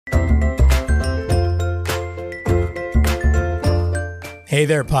Hey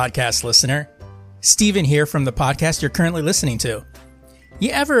there, podcast listener. Steven here from the podcast you're currently listening to. You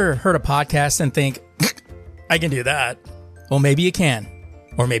ever heard a podcast and think, I can do that? Well, maybe you can.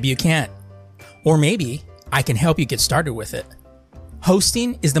 Or maybe you can't. Or maybe I can help you get started with it.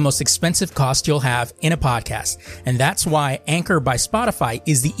 Hosting is the most expensive cost you'll have in a podcast, and that's why Anchor by Spotify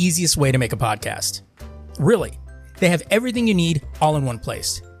is the easiest way to make a podcast. Really, they have everything you need all in one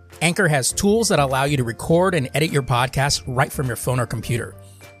place. Anchor has tools that allow you to record and edit your podcast right from your phone or computer.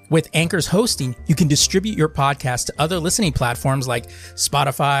 With Anchor's hosting, you can distribute your podcast to other listening platforms like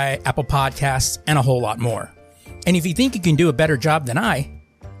Spotify, Apple Podcasts, and a whole lot more. And if you think you can do a better job than I,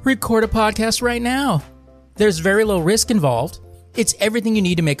 record a podcast right now. There's very low risk involved. It's everything you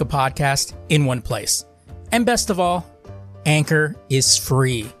need to make a podcast in one place. And best of all, Anchor is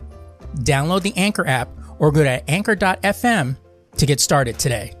free. Download the Anchor app or go to anchor.fm to get started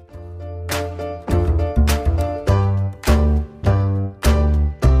today.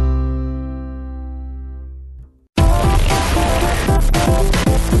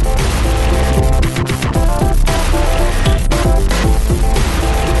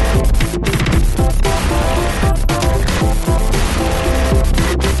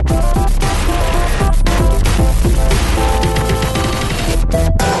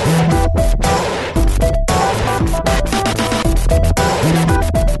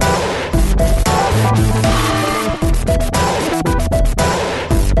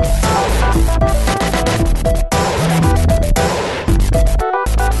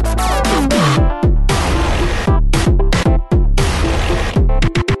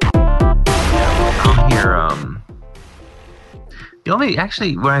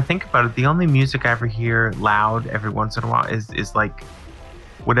 Actually, when I think about it, the only music I ever hear loud every once in a while is like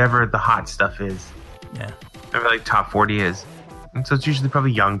whatever the hot stuff is. Yeah. Whatever like top 40 is. And so it's usually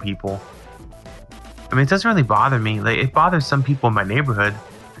probably young people. I mean, it doesn't really bother me. Like, it bothers some people in my neighborhood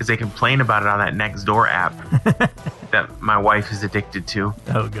because they complain about it on that Nextdoor app that my wife is addicted to.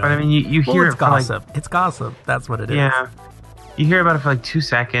 Oh, God. But I mean, you hear it's it for gossip. like, It's gossip. That's what it is. Yeah. You hear about it for like 2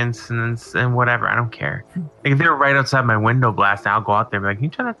 seconds and whatever. I don't care. Like if they were right outside my window blast, I'll go out there and be like, can you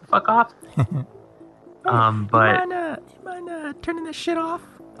turn that the fuck off? But you mind turning this shit off?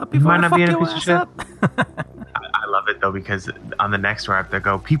 You might not be in a piece of shit. I love it though, because on the next app they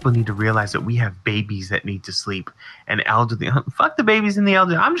go, people need to realize that we have babies that need to sleep and elderly. Fuck the babies and the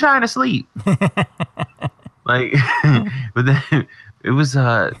elderly. I'm trying to sleep. Like, but then it was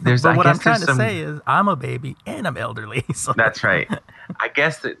there's. But I what guess I'm trying there's to say is, I'm a baby and I'm elderly. So. That's right. I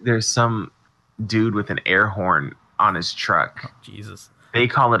guess that there's some dude with an air horn on his truck. Oh, Jesus. They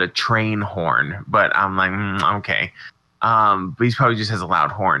call it a train horn, but I'm like, okay. But he probably just has a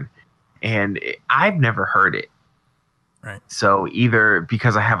loud horn, and I've never heard it. Right. So either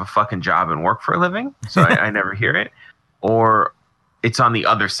because I have a fucking job and work for a living, so I never hear it, or it's on the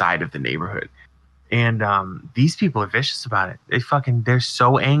other side of the neighborhood. And these people are vicious about it. They're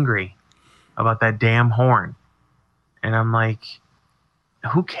so angry about that damn horn. And I'm like,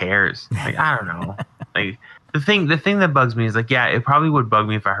 who cares? Like, I don't know. Like the thing that bugs me is like, yeah, it probably would bug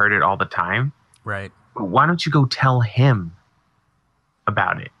me if I heard it all the time. Right. But why don't you go tell him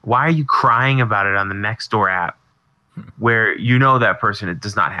about it? Why are you crying about it on the Nextdoor app where you know that person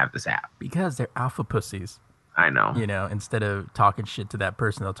does not have this app? Because they're alpha pussies. I know. You know, instead of talking shit to that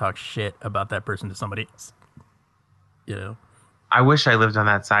person, they'll talk shit about that person to somebody else. You know? I wish I lived on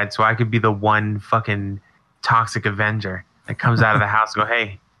that side so I could be the one fucking toxic Avenger that comes out of the house and go,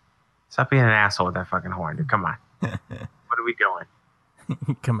 hey, stop being an asshole with that fucking horn, dude. Come on. What are we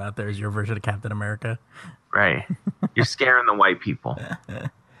doing? Come out there as your version of Captain America. Right. You're scaring the white people.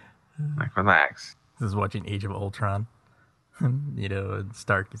 Like, relax. This is watching Age of Ultron. You know, and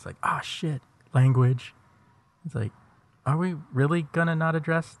Stark is like, oh, shit, language. It's like, are we really going to not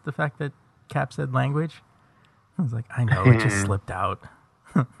address the fact that Cap said language? I was like, I know, it just slipped out.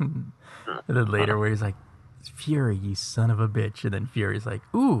 And then later where he's like, Fury, you son of a bitch. And then Fury's like,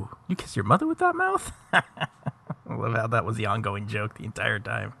 ooh, you kiss your mother with that mouth? I love how that was the ongoing joke the entire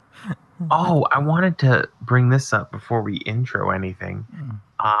time. Oh, I wanted to bring this up before we intro anything.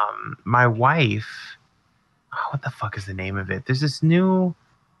 My wife, what the fuck is the name of it? There's this new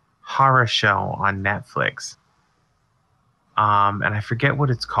horror show on Netflix. And I forget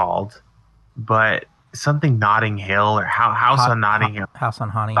what it's called, but something Notting Hill or House on Notting Hill. House on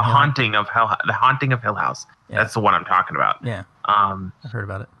Haunting The Hill. Haunting of Hill House. Yeah. That's the one I'm talking about. Yeah. I've heard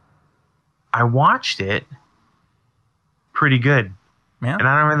about it. I watched it. Pretty good. Yeah. And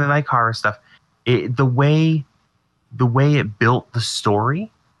I don't really like horror stuff. The way it built the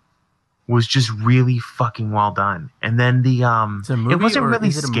story was just really fucking well done. And then It's a movie, it wasn't or really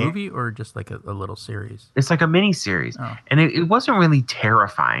is it a scary. movie or just like a little series? It's like a mini series, Oh. and it wasn't really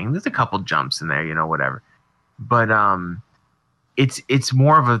terrifying. There's a couple jumps in there, whatever. But it's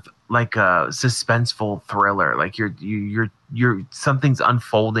more of a like a suspenseful thriller. Like you're something's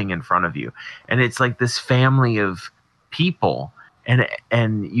unfolding in front of you, and it's like this family of people,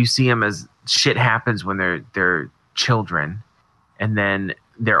 and you see them as shit happens when they're children, and then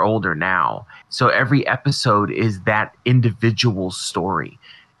they're older now. So every episode is that individual story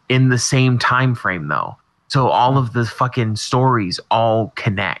in the same time frame, though. So all of the fucking stories all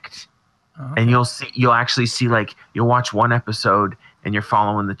connect. Okay. And you'll actually see, like, you'll watch one episode and you're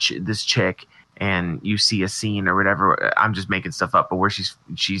following this chick, and you see a scene or whatever. I'm just making stuff up, but where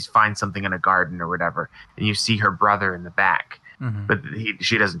she's finds something in a garden or whatever, and you see her brother in the back, but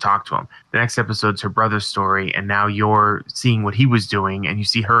she doesn't talk to him. The next episode's her brother's story, and now you're seeing what he was doing, and you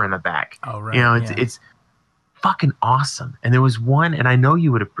see her in the back. Oh, right. It's fucking awesome. And there was one, and I know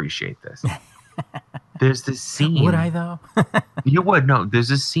you would appreciate this. There's this scene. Would I, though? You would. No, there's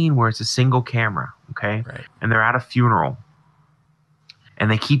this scene where it's a single camera, okay? Right. And they're at a funeral, and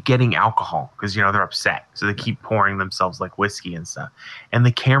they keep getting alcohol because, they're upset. So they keep pouring themselves like whiskey and stuff. And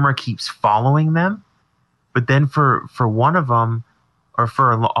the camera keeps following them. But then for one of them, or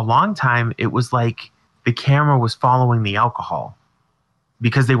for a long time, it was like the camera was following the alcohol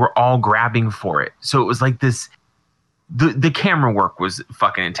because they were all grabbing for it. So it was like this. The camera work was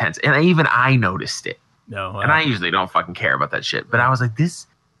fucking intense. And I noticed it. No. And I usually don't fucking care about that shit. But I was like, this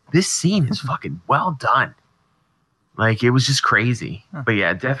scene is fucking well done. Like, it was just crazy. Huh. But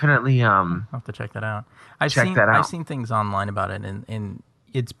yeah, definitely. I'll have to check that out. I've seen things online about it, and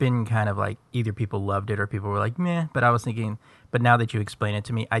it's been kind of like either people loved it or people were like, meh. But I was thinking, but now that you explain it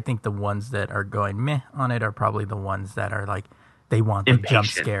to me, I think the ones that are going meh on it are probably the ones that are like, they want the jump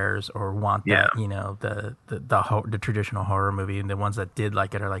scares or want the traditional horror movie, and the ones that did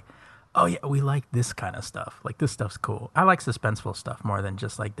like it are like, oh yeah, we like this kind of stuff. Like, this stuff's cool. I like suspenseful stuff more than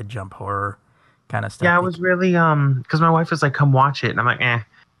just like the jump horror kind of stuff. Yeah, I was really because my wife was like, come watch it, and I'm like, eh.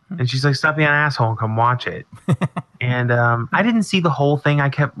 And she's like, stop being an asshole and come watch it. And I didn't see the whole thing. I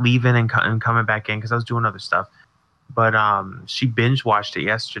kept leaving and coming back in because I was doing other stuff. But she binge watched it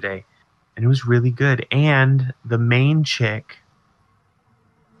yesterday, and it was really good. And the main chick,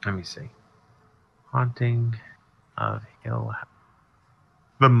 let me see, Haunting of Hill House.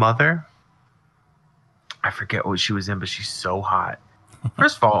 The mother, I forget what she was in, but she's so hot.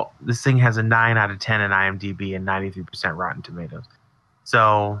 First of all, this thing has a 9 out of 10 in IMDb and 93% Rotten Tomatoes.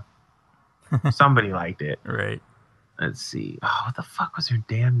 So somebody liked it. Right. Let's see. Oh, what the fuck was her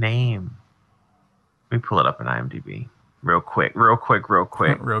damn name? Let me pull it up in IMDb. Real quick. Real quick.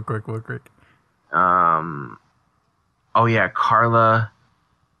 Oh yeah, Carla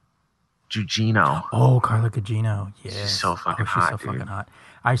Gugino. Oh, Carla Gugino. Yeah. She's so fucking hot. She's so fucking hot.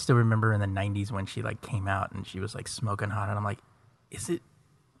 I still remember in the 90s when she like came out and she was like smoking hot, and I'm like, is it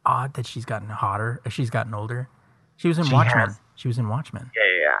odd that she's gotten hotter as she's gotten older? She was in Watchmen. She was in Watchmen.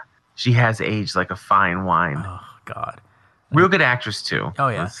 Yeah. She has aged like a fine wine. Oh God. Real good actress too. Oh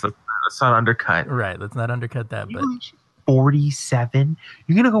yeah. Let's not undercut. Right. Let's not undercut that. But 47.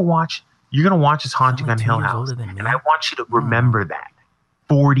 You're gonna watch this Haunting on Hill House, and I want you to remember that.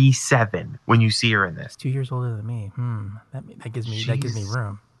 47 when you see her in this. 2 years older than me. That gives me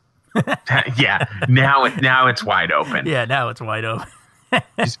room. Yeah. Now it's wide open. Yeah. Now it's wide open.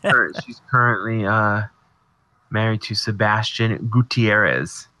 She's currently married to Sebastian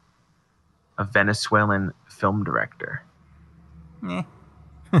Gutierrez, a Venezuelan film director.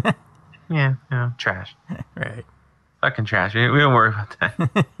 Yeah, trash. Right. Fucking trash. We don't worry about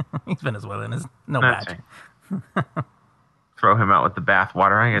that. He's Venezuelan. It's no match. Right. Throw him out with the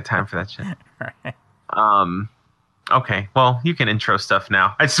bathwater. I ain't got time for that shit. Right. Okay. Well, you can intro stuff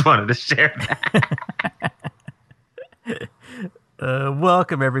now. I just wanted to share that.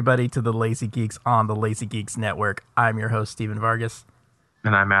 Welcome everybody to the Lazy Geeks on the Lazy Geeks Network. I'm your host, Steven Vargas.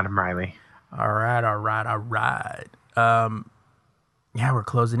 And I'm Adam Riley. All right. Yeah, we're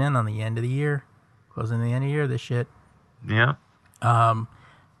closing in on the end of the year. This shit. Yeah.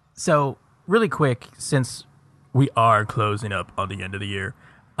 So really quick, since we are closing up on the end of the year,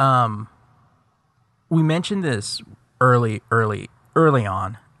 we mentioned this early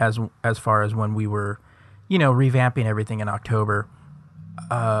on as far as when we were, revamping everything in October.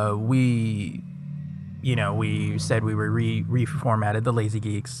 We said we were reformatted the Lazy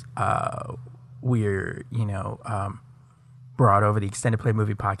Geeks. We're brought over the Extended Play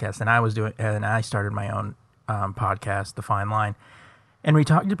Movie Podcast, and I started my own podcast, The Fine Line, and we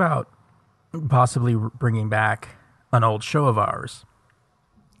talked about possibly bringing back an old show of ours.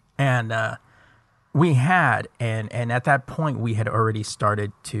 And and at that point we had already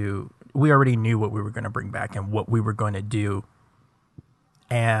we already knew what we were going to bring back and what we were going to do.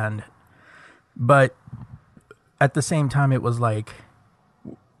 But at the same time, it was like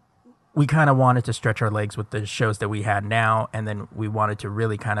we kind of wanted to stretch our legs with the shows that we had now, and then we wanted to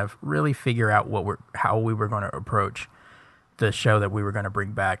really figure out how we were going to approach the show that we were going to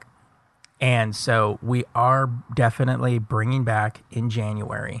bring back. And so we are definitely bringing back in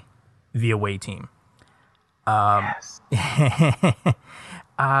January the Away Team. Yes.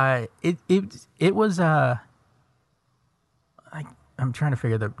 It was I'm trying to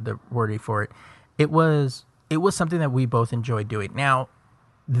figure the wording for it. It was something that we both enjoyed doing. Now,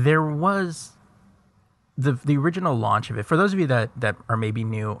 there was the original launch of it. For those of you that are maybe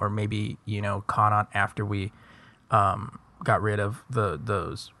new or maybe caught on after we got rid of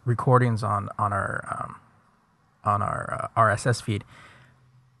those recordings on our RSS feed.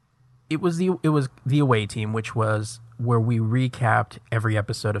 It was the Away Team, which was where we recapped every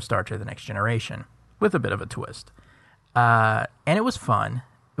episode of Star Trek: The Next Generation with a bit of a twist, and it was fun.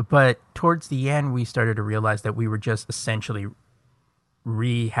 But towards the end, we started to realize that we were just essentially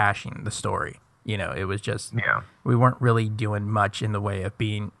rehashing the story. It was just we weren't really doing much in the way of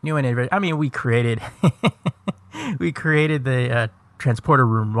being new and innovative. I mean, we created the Transporter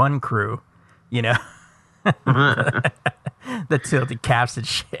Room 1 crew, the tilted caps and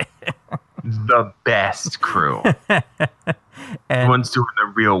shit. The best crew. And one's doing the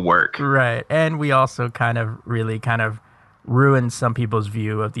real work. Right. And we also kind of ruined some people's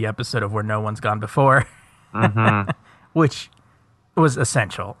view of the episode of Where No One's Gone Before, which was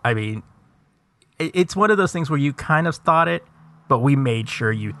essential. I mean, it's one of those things where you kind of thought it, but we made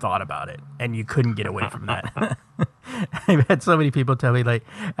sure you thought about it, and you couldn't get away from that. I've had so many people tell me, like,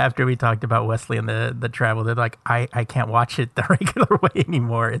 after we talked about Wesley and the travel, they're like, I can't watch it the regular way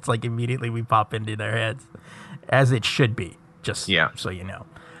anymore. It's like immediately we pop into their heads, as it should be, just so you know.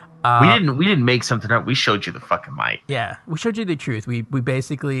 We didn't make something up. We showed you the fucking light. Yeah, we showed you the truth. We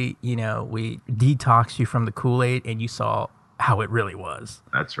basically, we detoxed you from the Kool-Aid, and you saw how it really was.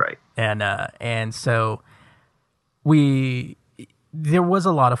 That's right. And so there was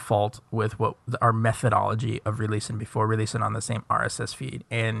a lot of fault with our methodology of releasing on the same RSS feed.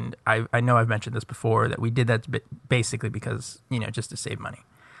 And I know I've mentioned this before, that we did that basically because, just to save money.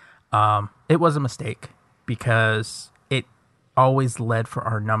 It was a mistake because it always led for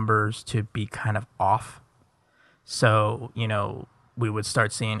our numbers to be kind of off. So, we would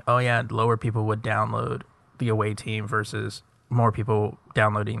start seeing, lower people would download the Away Team versus more people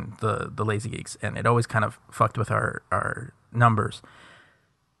downloading the Lazy Geeks. And it always kind of fucked with our numbers.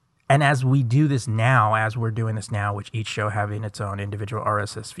 And as we do this now, as we're doing this now, which each show having its own individual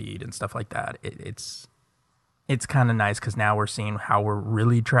RSS feed and stuff like that, it's kind of nice because now we're seeing how we're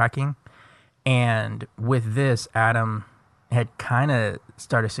really tracking. And with this, Adam had kind of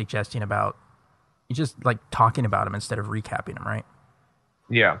started suggesting about just like talking about them instead of recapping them, right?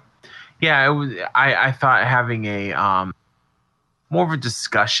 Yeah. It was. I thought having a more of a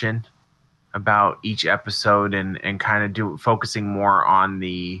discussion about each episode and kind of focusing more on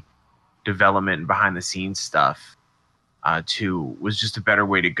the development and behind the scenes stuff was just a better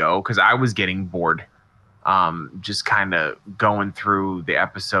way to go, because I was getting bored just kind of going through the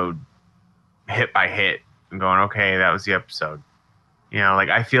episode hit by hit and going, okay, that was the episode.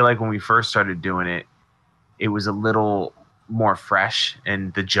 I feel like when we first started doing it, it was a little more fresh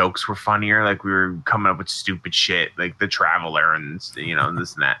and the jokes were funnier. Like, we were coming up with stupid shit like the Traveler and this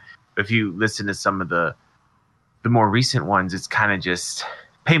and that. But if you listen to some of the more recent ones, it's kind of just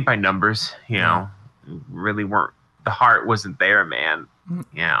paint by numbers, really weren't, the heart wasn't there, man.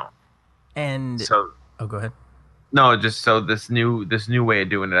 And so, go ahead. No, just so this new way of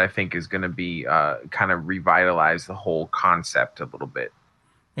doing it, I think, is going to be kind of revitalize the whole concept a little bit.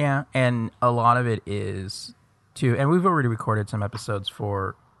 Yeah, and a lot of it is too, and we've already recorded some episodes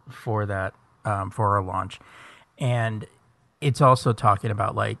for that for our launch, and it's also talking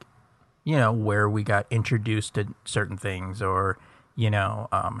about, like, where we got introduced to certain things, or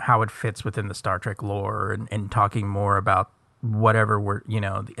how it fits within the Star Trek lore, and talking more about whatever we're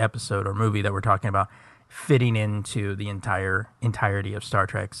the episode or movie that we're talking about fitting into the entirety of Star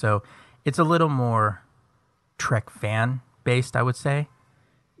Trek. So it's a little more Trek fan based, I would say.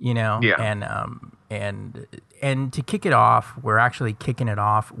 And to kick it off, we're actually kicking it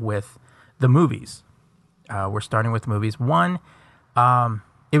off with the movies. We're starting with movies. One,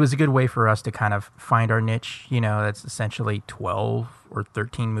 it was a good way for us to kind of find our niche. That's essentially 12 or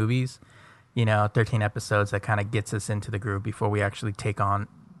 13 movies, 13 episodes that kind of gets us into the groove before we actually take on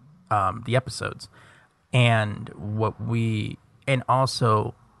the episodes. And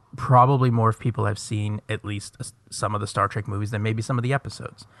also probably more if people have seen at least some of the Star Trek movies than maybe some of the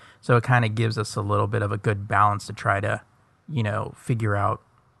episodes. So it kind of gives us a little bit of a good balance to try to, figure out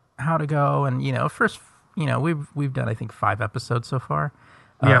how to go. And, first, we've done, I think, 5 episodes so far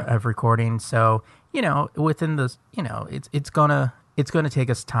of recording. So, within this, it's gonna take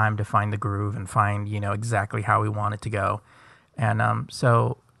us time to find the groove and find, exactly how we want it to go. And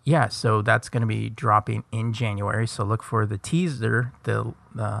so that's going to be dropping in January. So look for the teaser, the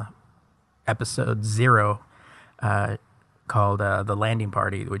episode 0, called The Landing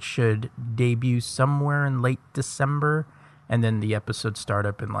Party, which should debut somewhere in late December. And then the episode start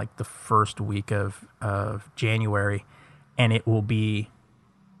up in like the first week of January. And it will be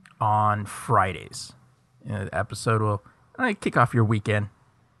on Fridays. The episode will kick off your weekend,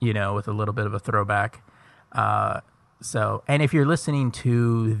 with a little bit of a throwback. So, and if you're listening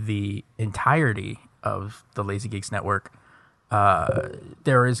to the entirety of the Lazy Geeks Network,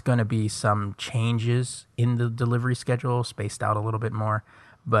 there is going to be some changes in the delivery schedule, spaced out a little bit more.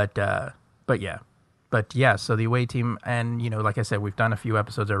 But yeah. So the away team, and like I said, we've done a few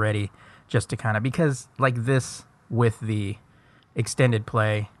episodes already, just to kind of, because like this with the extended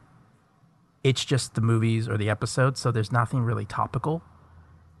play, it's just the movies or the episodes, so there's nothing really topical.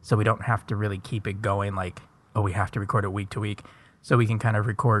 So we don't have to really keep it going like, oh, we have to record it week to week. So we can kind of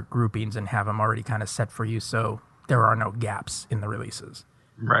record groupings and have them already kind of set for you, so there are no gaps in the releases.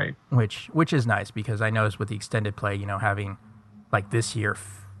 Right. Which is nice, because I noticed with the extended play, having like this year,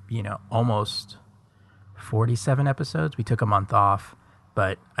 almost 47 episodes. We took a month off,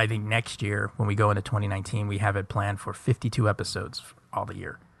 but I think next year when we go into 2019, we have it planned for 52 episodes all the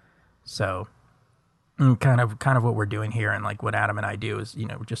year. So kind of what we're doing here, and like what Adam and I do is,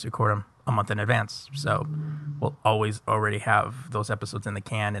 just record them a month in advance. So we'll always already have those episodes in the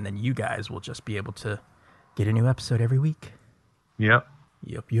can, and then you guys will just be able to get a new episode every week. Yep.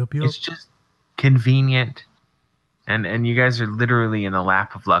 Yep. It's just convenient. And you guys are literally in a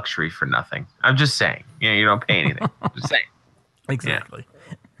lap of luxury for nothing. I'm just saying. You don't pay anything. Just saying. Exactly.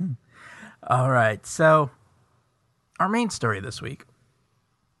 Yeah. All right. So our main story this week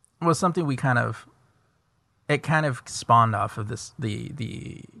was something it kind of spawned off of this,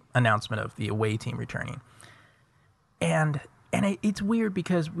 the announcement of the away team returning. And it's weird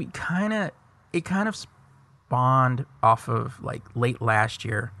because it kind of spawned off of like late last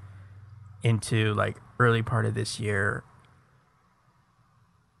year into like early part of this year.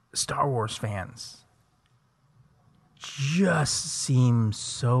 Star Wars fans just seem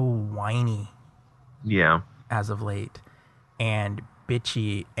so whiny. Yeah. As of late, and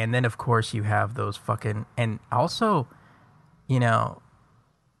bitchy. And then of course you have those fucking, and also,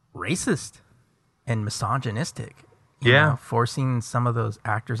 racist and misogynistic. You know, forcing some of those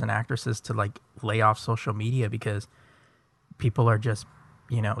actors and actresses to like lay off social media because people are just,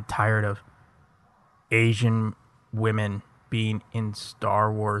 tired of Asian women being in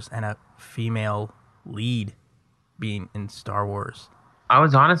Star Wars and a female lead being in Star Wars. I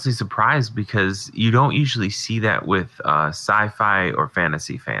was honestly surprised because you don't usually see that with sci-fi or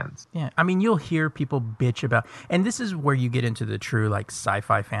fantasy fans. Yeah, I mean, you'll hear people bitch about, and this is where you get into the true like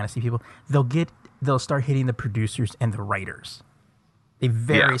sci-fi fantasy people. They'll start hitting the producers and the writers. They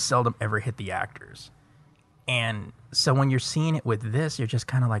very seldom ever hit the actors. And so when you're seeing it with this, you're just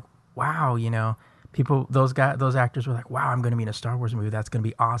kind of like, wow, people, those actors were like, wow, I'm going to be in a Star Wars movie. That's going to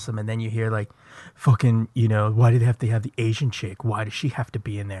be awesome. And then you hear like, fucking, why do they have to have the Asian chick? Why does she have to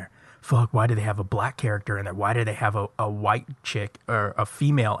be in there? Fuck, why do they have a black character in there? Why do they have a white chick or a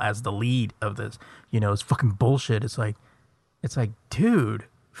female as the lead of this? It's fucking bullshit. It's like, dude,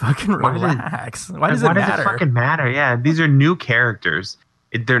 fucking relax. Why does it matter? Why does it fucking matter? Yeah, these are new characters.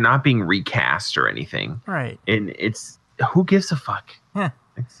 They're not being recast or anything. Right. And it's, who gives a fuck? Yeah.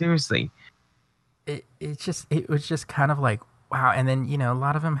 Like, seriously. It was just kind of like, wow. And then, a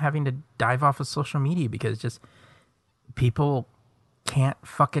lot of them having to dive off of social media because just people can't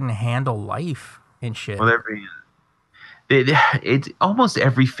fucking handle life and shit. Well, it's almost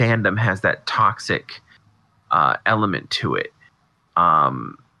every fandom has that toxic element to it.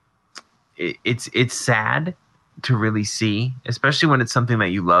 It's sad to really see, especially when it's something that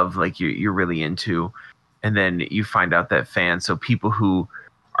you love, like you're really into, and then you find out that fans, so people who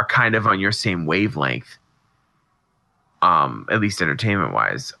are kind of on your same wavelength, at least entertainment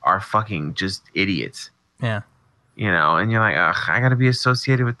wise, are fucking just idiots. Yeah. And you're like, ugh, I gotta be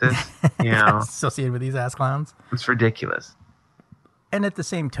associated with this. Associated with these ass clowns. It's ridiculous. And at the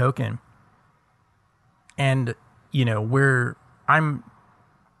same token, and I'm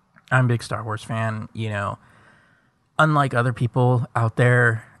a big Star Wars fan. Unlike other people out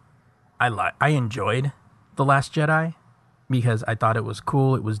there, I enjoyed The Last Jedi because I thought it was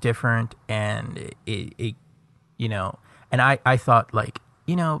cool, it was different, and it you know, and I thought, like,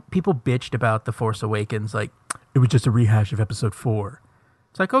 you know, people bitched about The Force Awakens, like, it was just a rehash of episode 4.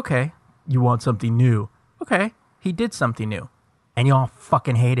 It's like, okay, you want something new. Okay, he did something new. And y'all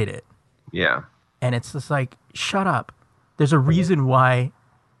fucking hated it. Yeah. And it's just like, shut up. There's a reason why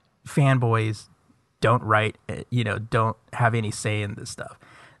fanboys don't write, you know, don't have any say in this stuff.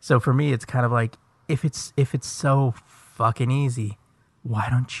 So for me, it's kind of like, if it's so fucking easy, why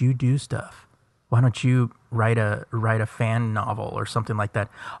don't you do stuff? Why don't you write a fan novel or something like that?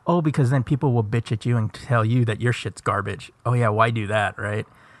 Oh, because then people will bitch at you and tell you that your shit's garbage. Oh yeah, why do that, right?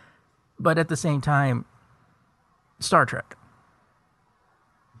 But at the same time, Star Trek.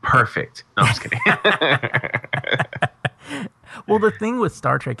 Perfect. No, I'm just kidding. Well, the thing with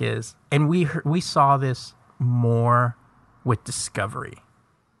Star Trek is, and we saw this more with Discovery,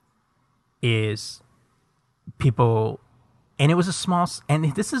 is people, and it was a small,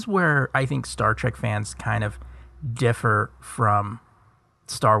 and this is where I think Star Trek fans kind of differ from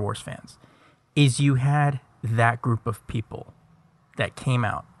Star Wars fans, is you had that group of people that came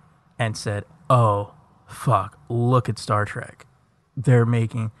out and said, oh, fuck, look at Star Trek. They're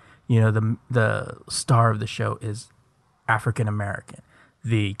making, you know, the star of the show is African American.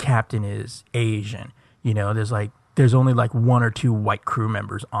 The captain is Asian. You know, there's only like 1 or 2 white crew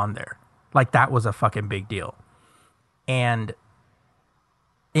members on there. Like, that was a fucking big deal. And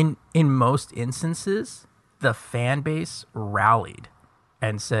in most instances, the fan base rallied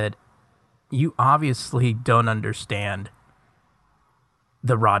and said, you obviously don't understand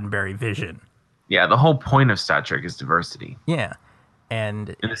the Roddenberry vision. Yeah, the whole point of Star Trek is diversity. Yeah.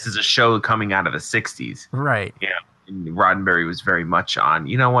 And this is a show coming out of the 60s. Right. Yeah. And Roddenberry was very much on,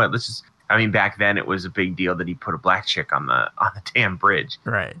 you know what, let's just, I mean, back then it was a big deal that he put a black chick on the damn bridge.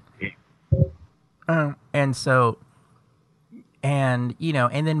 Right. And so, and, you know,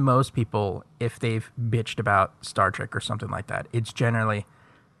 and then most people, if they've bitched about Star Trek or something like that, it's generally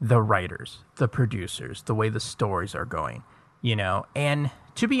the writers, the producers, the way the stories are going, you know. And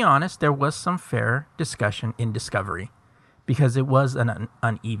to be honest, there was some fair discussion in Discovery because it was an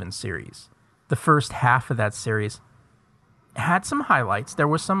uneven series. The first half of that series had some highlights. There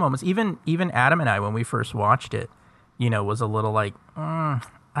were some moments, even Adam and I, when we first watched it, you know, was a little like, I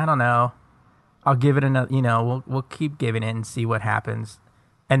don't know. I'll give it another, you know, we'll keep giving it and see what happens.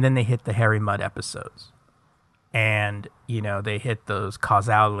 And then they hit the Harry Mudd episodes. And, you know, they hit those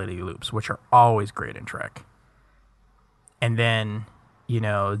causality loops, which are always great in Trek. And then, you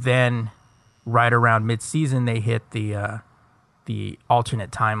know, right around mid-season, they hit the alternate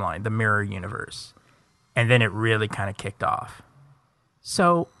timeline, the mirror universe. And then it really kind of kicked off.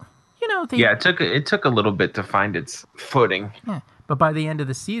 So, you know, it took a little bit to find its footing. Yeah, but by the end of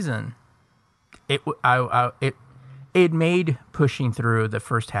the season, it made pushing through the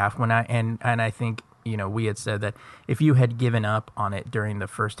first half when I think, you know, we had said that if you had given up on it during the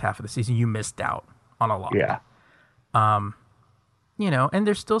first half of the season, you missed out on a lot. Yeah. You know, and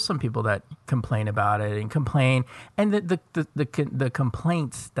there's still some people that complain about it and the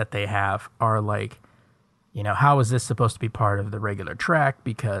complaints that they have are like, you know, how is this supposed to be part of the regular track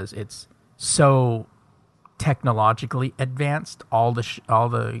because it's so technologically advanced. All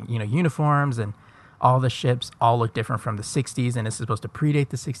the you know, uniforms and all the ships all look different from the 60s, and it's supposed to predate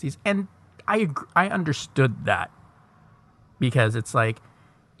the 60s. And I understood that because it's like,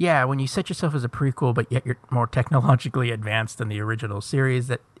 yeah, when you set yourself as a prequel, but yet you're more technologically advanced than the original series,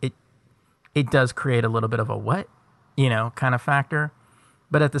 that it does create a little bit of a what, you know, kind of factor.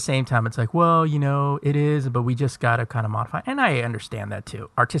 But at the same time, it's like, well, you know, it is, but we just got to kind of modify. And I understand that too.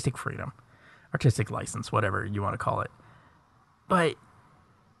 Artistic freedom, artistic license, whatever you want to call it. But,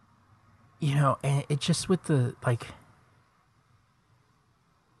 you know, and it just with the, like,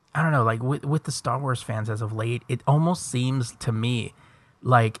 I don't know, like with the Star Wars fans as of late, it almost seems to me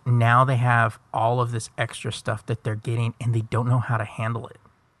like now they have all of this extra stuff that they're getting and they don't know how to handle it.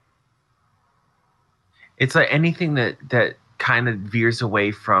 It's like anything that kind of veers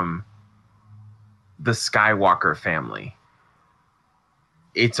away from the Skywalker family.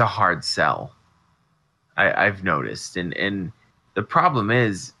 It's a hard sell. I've noticed. And the problem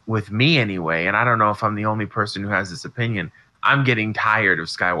is, with me anyway, and I don't know if I'm the only person who has this opinion, I'm getting tired of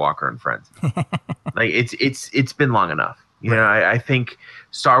Skywalker and Friends. Like it's been long enough. You know, I think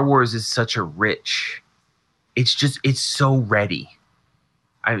Star Wars is such a rich. It's so ready.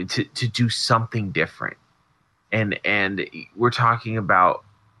 I mean, to do something different, and we're talking about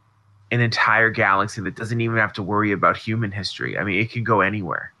an entire galaxy that doesn't even have to worry about human history. I mean, it can go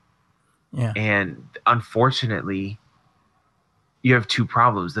anywhere. Yeah. And unfortunately, you have two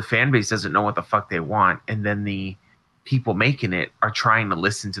problems. The fan base doesn't know what the fuck they want, and then the people making it are trying to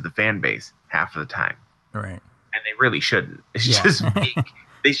listen to the fan base half of the time. Right. And they really shouldn't. They should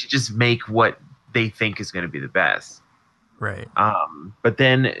they should just make what they think is going to be the best. Right. But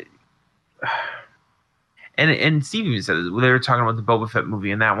then, and Steve even said this, they were talking about the Boba Fett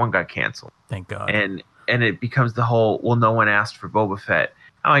movie, and that one got canceled. Thank God. And it becomes the whole, well, no one asked for Boba Fett.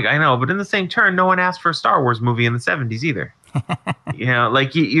 I'm like, I know, but in the same turn, no one asked for a Star Wars movie in the 70s either.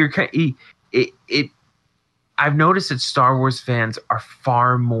 Like I've noticed that Star Wars fans are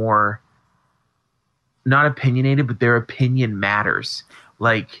far more not opinionated, but their opinion matters.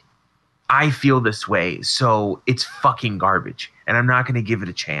 Like, I feel this way, so it's fucking garbage, and I'm not going to give it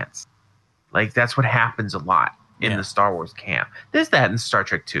a chance. Like, that's what happens a lot in the Star Wars camp. There's that in Star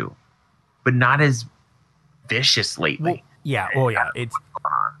Trek too, but not as vicious lately. Well, yeah.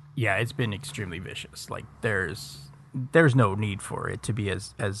 It's been extremely vicious. Like, there's no need for it to be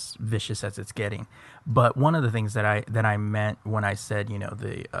as vicious as it's getting. But one of the things that I meant when I said,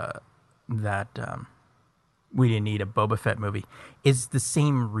 that we didn't need a Boba Fett movie is the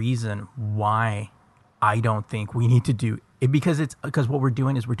same reason why I don't think we need to do it, because what we're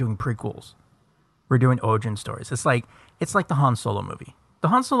doing is we're doing prequels. We're doing origin stories. It's like the Han Solo movie. The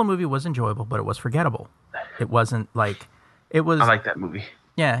Han Solo movie was enjoyable, but it was forgettable. It wasn't like it was. I like that movie.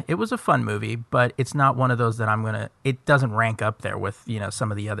 Yeah, it was a fun movie, but it's not one of those that it doesn't rank up there with,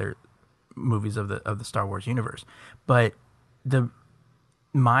 some of the other movies of the Star Wars universe. But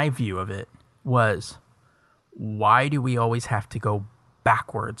my view of it was, why do we always have to go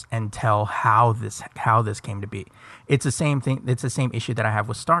backwards and tell how this came to be? It's the same thing. It's the same issue that I have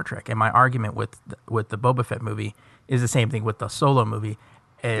with Star Trek, and my argument with the Boba Fett movie is the same thing with the Solo movie.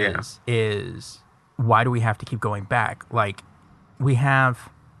 Is why do we have to keep going back? Like, we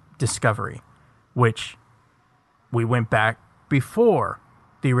have Discovery, which we went back before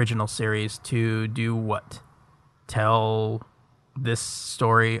the original series to do what? Tell this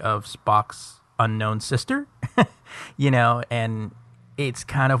story of Spock's unknown sister, and it's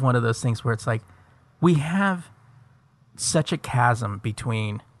kind of one of those things where it's like, we have such a chasm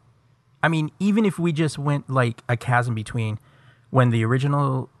between, even if we just went like a chasm between when the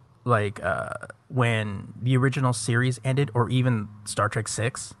original when the original series ended, or even Star Trek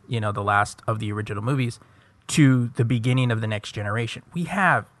 6, the last of the original movies, to the beginning of the Next Generation. We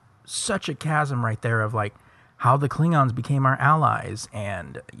have such a chasm right there of like how the Klingons became our allies,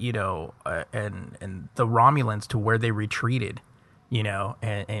 and and the Romulans to where they retreated,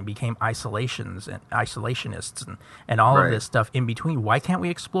 and became isolationists and all of this stuff in between. Why can't we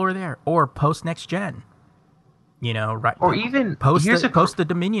explore there, or post Next Gen? Right? Or even post the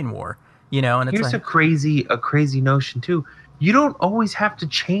Dominion War. And it's here's a crazy notion too. You don't always have to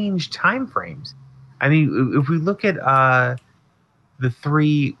change time frames. I mean, if we look at the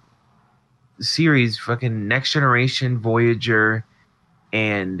 3 series, fucking Next Generation, Voyager,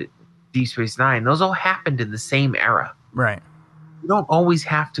 and Deep Space Nine, those all happened in the same era. Right. You don't always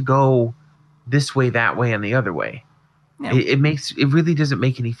have to go this way, that way, and the other way. Yeah. It really doesn't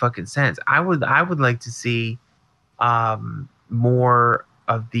make any fucking sense. I would like to see more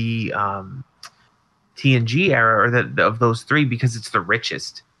of the TNG era, or of those 3, because it's the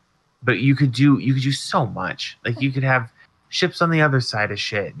richest. But you could do so much. Like, you could have ships on the other side of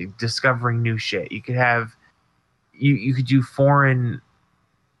shit, discovering new shit. You could have you could do foreign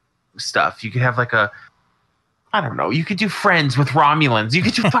stuff. You could have like you could do friends with Romulans. You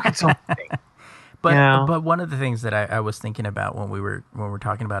could do fucking something. But one of the things that I was thinking about when we're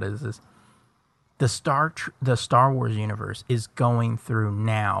talking about it is the Star Wars universe is going through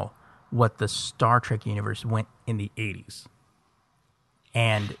now what the Star Trek universe went in the 80s.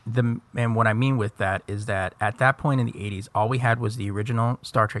 And what I mean with that is that at that point in the 80s, all we had was the original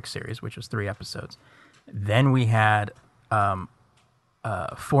Star Trek series, which was 3 episodes. Then we had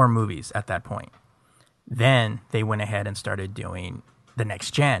 4 movies at that point. Then they went ahead and started doing the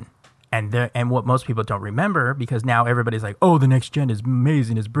Next Gen. And what most people don't remember, because now everybody's like, oh, the Next Gen is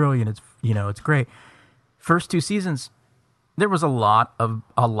amazing, it's brilliant, it's great. First 2 seasons, there was a lot of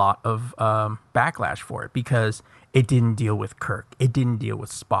backlash for it, because it didn't deal with Kirk. It didn't deal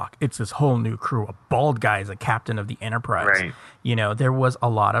with Spock. It's this whole new crew. A bald guy is a captain of the Enterprise. Right. There was a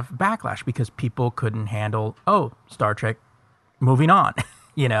lot of backlash because people couldn't handle, Star Trek, moving on.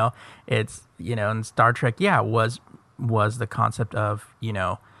 It's, and Star Trek, was the concept of,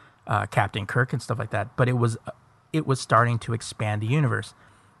 Captain Kirk and stuff like that. But it was starting to expand the universe.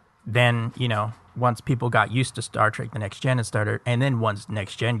 Then, once people got used to Star Trek, the Next Gen and then once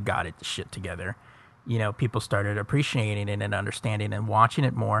Next Gen got it shit together, people started appreciating it and understanding and watching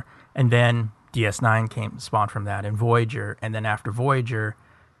it more. And then DS9 spawned from that, and Voyager. And then after Voyager,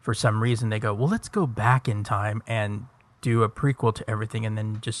 for some reason they go, well, let's go back in time and do a prequel to everything and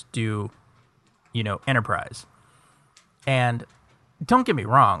then just do, Enterprise. And don't get me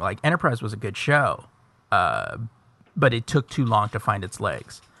wrong, like Enterprise was a good show, but it took too long to find its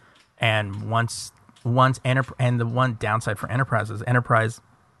legs. And once and the one downside for Enterprise is Enterprise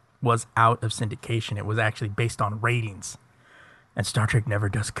was out of syndication. It was actually based on ratings, and Star Trek never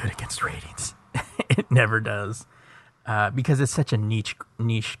does good against ratings. It never does, because it's such a niche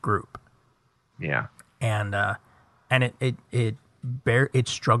group. Yeah, and it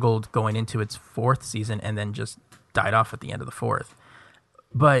struggled going into its fourth season, and then just died off at the end of the fourth.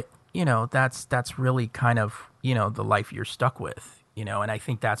 But that's really kind of the life you're stuck with. And I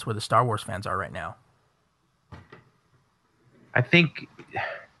think that's where the Star Wars fans are right now. I think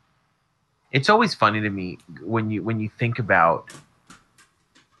it's always funny to me when you think about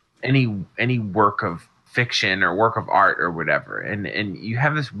any work of fiction or work of art or whatever, and you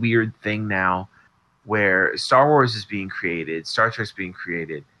have this weird thing now where Star Wars is being created, Star Trek's being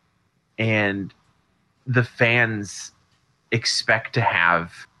created, and the fans expect to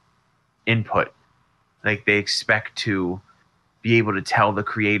have input. Like, they expect to be able to tell the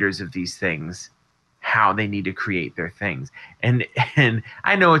creators of these things how they need to create their things. And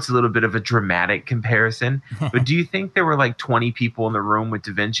I know it's a little bit of a dramatic comparison, but do you think there were like 20 people in the room with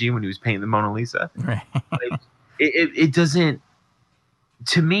Da Vinci when he was painting the Mona Lisa? Right. Like, it doesn't,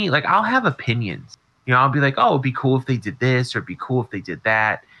 to me, like, I'll have opinions. I'll be like, oh, it'd be cool if they did this, or it'd be cool if they did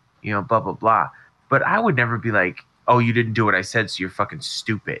that, blah, blah, blah. But I would never be like, oh, you didn't do what I said, so you're fucking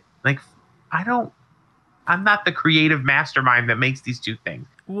stupid. Like, I'm not the creative mastermind that makes these two things.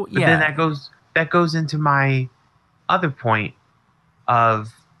 Well, but then that goes into my other point of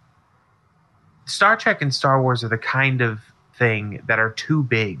Star Trek and Star Wars are the kind of thing that are too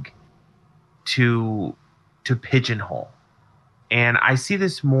big to pigeonhole. And I see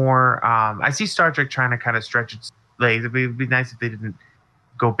this more, I see Star Trek trying to kind of stretch its legs. It'd be nice if they didn't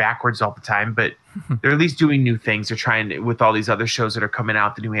go backwards all the time, but they're at least doing new things. They're trying to, with all these other shows that are coming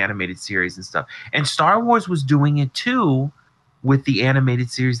out, the new animated series and stuff. And Star Wars was doing it too with the animated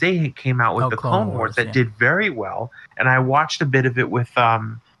series. They came out with the Clone Wars that did very well. And I watched a bit of it with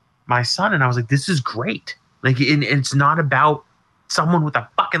my son, and I was like, this is great. Like, and it's not about someone with a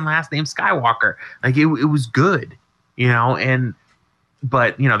fucking last name Skywalker. Like, it was good,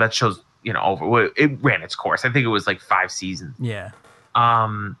 but that show's, over. It ran its course. I think it was like 5 seasons. Yeah.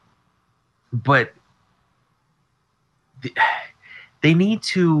 But they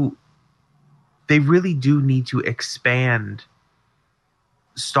really do need to expand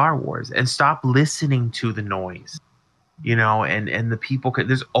Star Wars and stop listening to the noise, and the people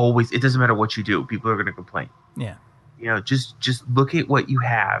there's always, it doesn't matter what you do, people are going to complain. Yeah. Just look at what you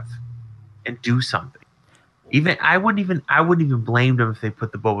have and do something. Even I wouldn't even blame them if they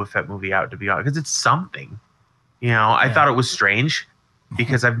put the Boba Fett movie out, to be honest, because it's something. I thought it was strange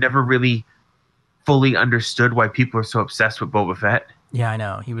because I've never really fully understood why people are so obsessed with Boba Fett. Yeah, I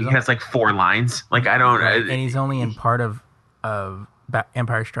know. He has like 4 lines. Like, I don't. Right. And he's only in part of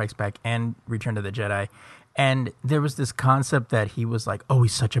Empire Strikes Back and Return to the Jedi. And there was this concept that he was like, oh,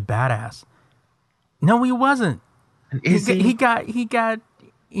 he's such a badass. No, he wasn't. He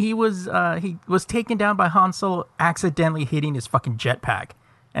was taken down by Han Solo accidentally hitting his fucking jetpack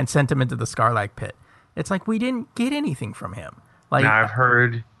and sent him into the Sarlacc pit. It's like, we didn't get anything from him. Like, now, I've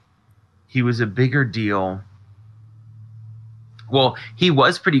heard he was a bigger deal. Well, he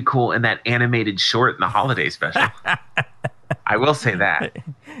was pretty cool in that animated short in the holiday special. I will say that.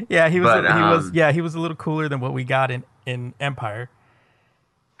 Yeah, he was a little cooler than what we got in Empire.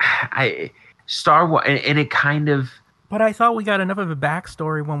 Star Wars, and it kind of. But I thought we got enough of a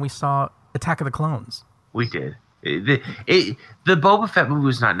backstory when we saw Attack of the Clones. We did. The Boba Fett movie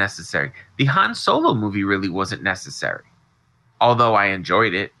was not necessary. The Han Solo movie really wasn't necessary. Although I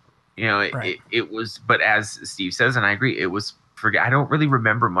enjoyed it. Right. It was, but as Steve says, and I agree, it was, I don't really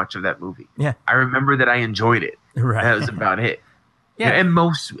remember much of that movie. Yeah. I remember that I enjoyed it. Right. That was about it. Yeah. And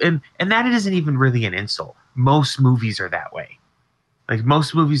that isn't even really an insult. Most movies are that way. Like,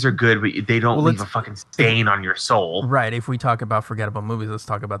 most movies are good, but they don't leave a fucking stain on your soul. Right. If we talk about forgettable movies, let's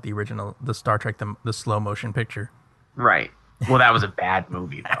talk about the original, the Star Trek, the slow motion picture. Right. Well, that was a bad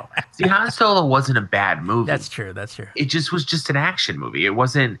movie, though. See, Han Solo wasn't a bad movie. That's true. It just was just an action movie. It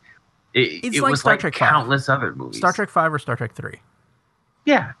wasn't. It like was Star like Trek countless other movies. Star Trek 5 or Star Trek 3?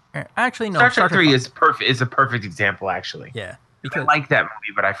 Yeah. Actually, no. Star Trek 3 is perfect. Is a perfect example, actually. Yeah. Because I like that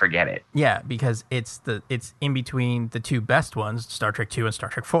movie, but I forget it. Yeah, because it's in between the two best ones, Star Trek 2 and Star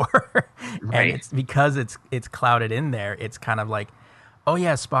Trek 4. Right. And it's because it's clouded in there. It's kind of like, oh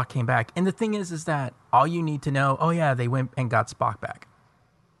yeah, Spock came back. And the thing is that all you need to know, oh yeah, they went and got Spock back.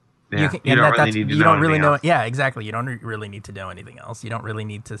 Yeah, you don't really need to know anything else. Yeah, exactly. You don't really need to know anything else. You don't really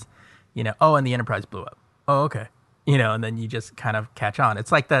need to, oh, and the Enterprise blew up. Oh, okay. And then you just kind of catch on.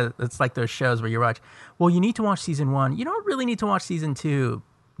 It's like those shows where you watch, well, you need to watch season 1. You don't really need to watch season 2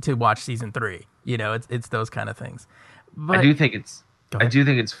 to watch season 3. It's those kind of things. But I do think it's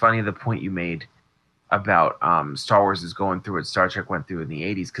funny the point you made about Star Wars is going through what Star Trek went through in the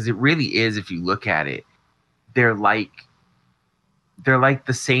 80s, because it really is, if you look at it, they're like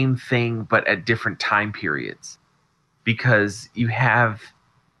the same thing but at different time periods, because you have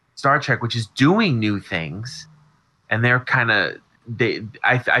Star Trek, which is doing new things, and they're kind of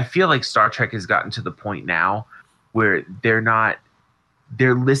I feel like Star Trek has gotten to the point now where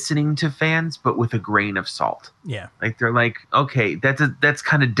they're listening to fans, but with a grain of salt. Yeah. Like they're like, okay, that's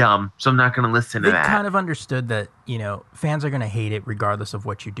kind of dumb, so I'm not going to listen to that. They kind of understood that, fans are going to hate it regardless of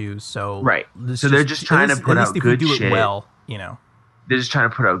what you do. So right. So they're just trying to put out good shit. At least if you do it well, They're just trying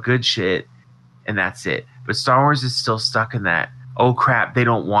to put out good shit, and that's it. But Star Wars is still stuck in that, oh crap, they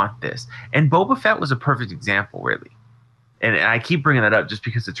don't want this. And Boba Fett was a perfect example, really. And I keep bringing that up just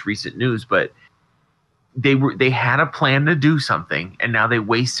because it's recent news, but they had a plan to do something, and now they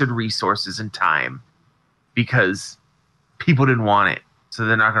wasted resources and time because people didn't want it, so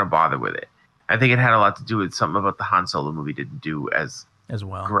they're not going to bother with it. I think it had a lot to do with something about the Han Solo movie didn't do as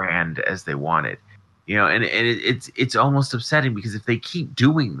well grand as they wanted, and it's almost upsetting, because if they keep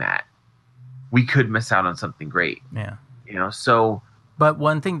doing that, we could miss out on something great. Yeah, so. But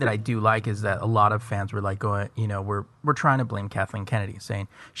one thing that I do like is that a lot of fans were like going, we're trying to blame Kathleen Kennedy, saying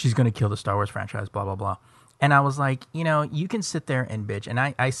she's going to kill the Star Wars franchise, blah, blah, blah. And I was like, you can sit there and bitch. And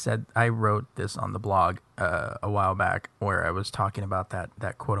I wrote this on the blog a while back, where I was talking about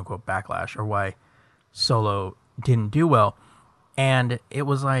that quote unquote backlash, or why Solo didn't do well. And it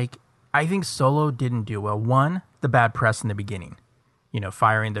was like, I think Solo didn't do well. One, the bad press in the beginning,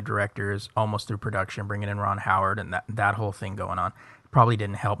 firing the directors almost through production, bringing in Ron Howard, and that whole thing going on. Probably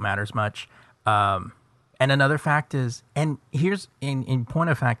didn't help matters much. And another fact is, and here's in point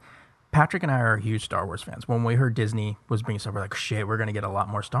of fact, Patrick and I are huge Star Wars fans. When we heard Disney was bringing stuff, we're like, shit, we're going to get a lot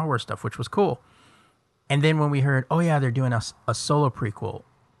more Star Wars stuff, which was cool. And then when we heard, oh yeah, they're doing a Solo prequel,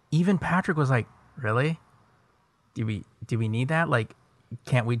 even Patrick was like, really? Do we need that? Like,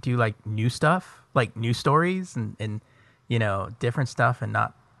 can't we do like new stuff, like new stories and different stuff, and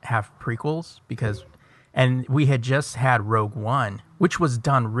not have prequels? And we had just had Rogue One, which was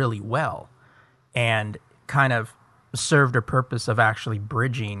done really well, and kind of served a purpose of actually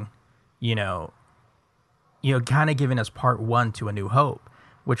bridging, kind of giving us part 1 to A New Hope,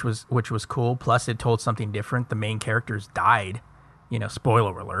 which was cool. Plus, it told something different. The main characters died,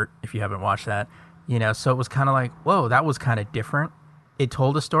 spoiler alert if you haven't watched that, So it was kind of like, whoa, that was kind of different. It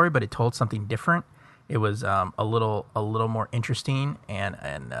told a story, but it told something different. It was a little more interesting,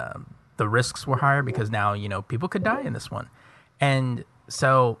 and the risks were higher, because now, people could die in this one. And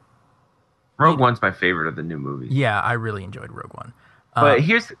so Rogue One's my favorite of the new movies. Yeah, I really enjoyed Rogue One. But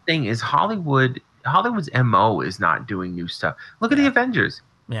here's the thing is Hollywood's MO is not doing new stuff. Look at the Avengers.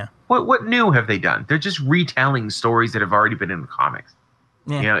 Yeah. What new have they done? They're just retelling stories that have already been in the comics.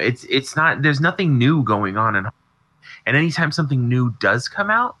 Yeah. It's not, there's nothing new going on, and anytime something new does come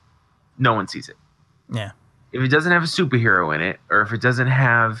out, no one sees it. Yeah. If it doesn't have a superhero in it, or if it doesn't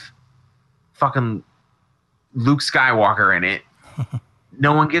have fucking Luke Skywalker in it,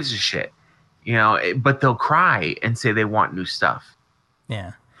 no one gives a shit, but they'll cry and say they want new stuff.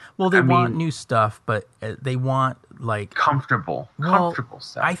 Yeah. Well, they want new stuff, but they want like comfortable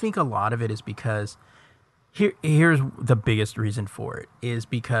stuff. I think a lot of it is because here's the biggest reason for it, is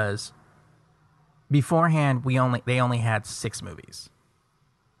because beforehand they only had 6 movies.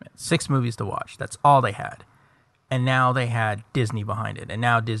 6 movies to watch. That's all they had. And now they had Disney behind it. And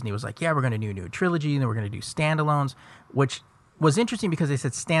now Disney was like, yeah, we're going to do a new trilogy, and then we're going to do standalones, which was interesting because they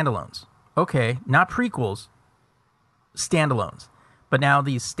said standalones. Okay, not prequels, standalones. But now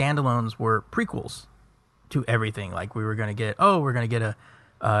these standalones were prequels to everything. Like we're going to get a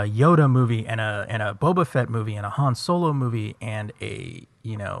Yoda movie and a Boba Fett movie and a Han Solo movie and a,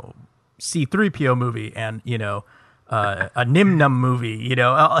 C-3PO movie and, a Nim Num movie,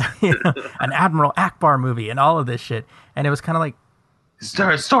 an Admiral Akbar movie, and all of this shit. And it was kind of like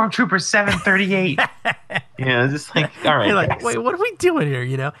Stormtrooper 738. Just like, all right. You're like, wait, what are we doing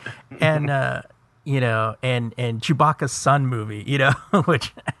here? And and Chewbacca's son movie,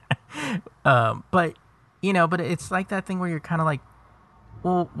 which, but it's like that thing where you're kind of like,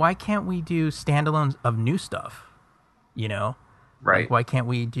 well, why can't we do standalones of new stuff? Right. Like, why can't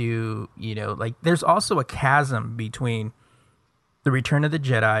we do, like, there's also a chasm between The Return of the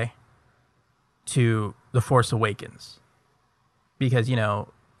Jedi to The Force Awakens. Because,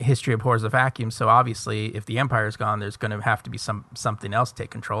 history abhors a vacuum. So obviously, if the Empire's gone, there's going to have to be something else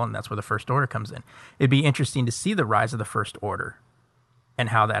take control, and that's where the First Order comes in. It'd be interesting to see the rise of the First Order and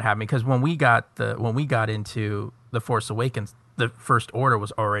how that happened. Because when we got into the Force Awakens, the First Order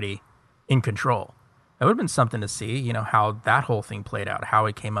was already in control. It would have been something to see, you know, how that whole thing played out, how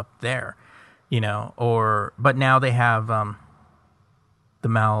it came up there, you know. But now they have the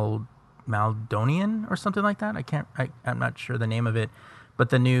Maldonian or something like that. I'm not sure the name of it, but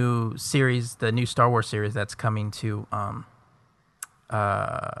the new series, the new Star Wars series that's coming to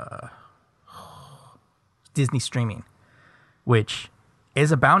Disney streaming, which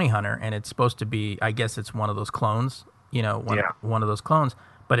is a bounty hunter, and it's supposed to be, I guess it's one of those clones, you know, one of those clones,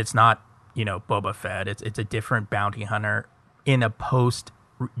 but it's not, you know, Boba Fett. It's a different bounty hunter in a post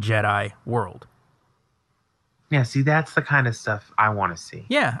Jedi world. Yeah, see, that's the kind of stuff I want to see.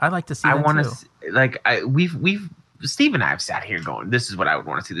 Yeah, I'd like to see. I that want too. to like we've Steve and I have sat here going, this is what I would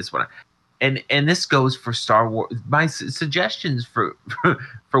want to see. This one, and this goes for Star Wars. My suggestions for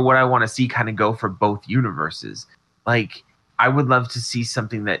what I want to see kind of go for both universes. Like, I would love to see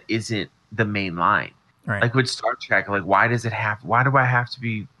something that isn't the main line. Right. Like with Star Trek, like why do I have to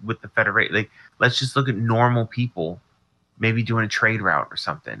be with the Federation? Like, let's just look at normal people maybe doing a trade route or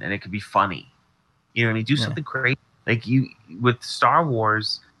something, and it could be funny. You know what I mean? Do something crazy. Like with Star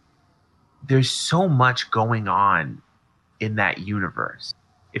Wars, there's so much going on in that universe.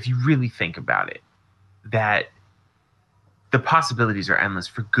 If you really think about it, that the possibilities are endless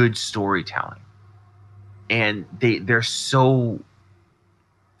for good storytelling. And they're so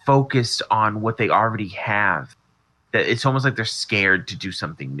focused on what they already have that it's almost like they're scared to do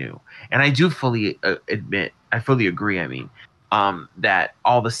something new. And I do fully fully agree, that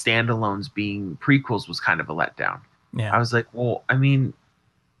all the standalones being prequels was kind of a letdown. Yeah. I was like, well, I mean,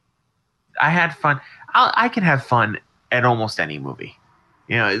 I had fun. I can have fun at almost any movie.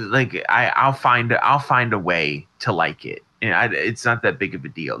 You know, like I'll find a way to like it. You know, it's not that big of a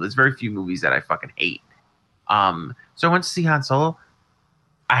deal. There's very few movies that I fucking hate. So I went to see Han Solo.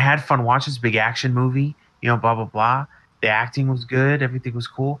 I had fun watching this big action movie, you know, blah, blah, blah. The acting was good. Everything was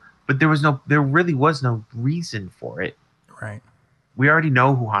cool. But there really was no reason for it. Right. We already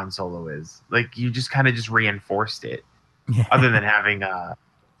know who Han Solo is. Like, you just kind of just reinforced it. Yeah. Other than having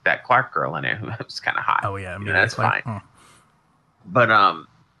that Clark girl in it who was kind of hot. Oh, yeah. You know, that's Clark. fine. But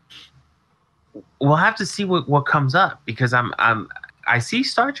we'll have to see what comes up, because I see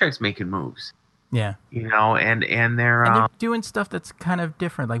Star Trek's making moves. Yeah. You know, and they're doing stuff that's kind of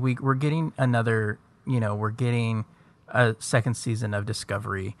different. Like we're getting another, you know, we're getting a second season of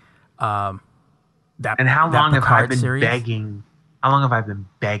Discovery. And how long have I been series? begging? How long have I been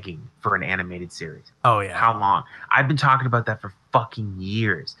begging for an animated series? Oh yeah. How long? I've been talking about that for fucking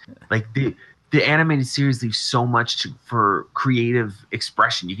years. Like the animated series leaves so much for creative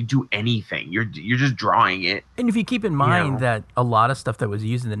expression. You can do anything. You're just drawing it. And if you keep in mind that a lot of stuff that was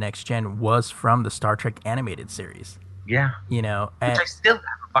used in the Next Gen was from the Star Trek animated series. Yeah. You know, which I still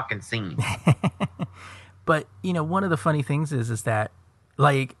haven't fucking seen. But, you know, one of the funny things is that,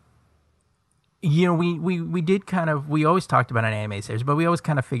 like, you know, we did kind of, we always talked about an anime series, but we always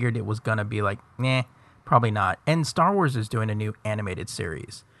kind of figured it was going to be like, nah, probably not. And Star Wars is doing a new animated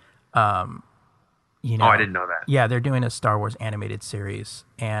series. You know, I didn't know that. Yeah, they're doing a Star Wars animated series,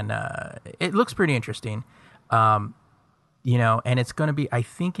 and it looks pretty interesting. You know, and it's going to be, I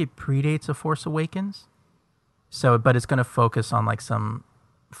think it predates A Force Awakens. So, but it's going to focus on like some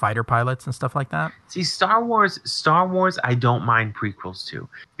fighter pilots and stuff like that. See, Star Wars, I don't mind prequels to,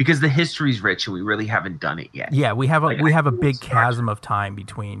 because the history's rich and we really haven't done it yet. Yeah, we have a big chasm of time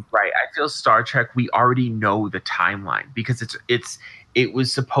between. Right. I feel Star Trek, we already know the timeline, because it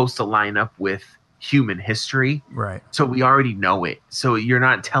was supposed to line up with human history. Right. So we already know it. So you're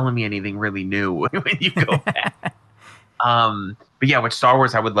not telling me anything really new when you go back. But yeah, with Star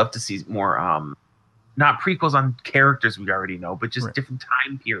Wars, I would love to see more not prequels on characters we already know, but just different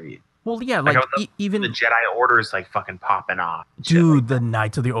time period. Well, yeah, like even the Jedi Order is like fucking popping off. Dude, the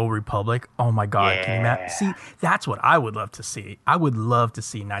Knights of the Old Republic. Oh my God. Yeah. Can you imagine? See, that's what I would love to see. I would love to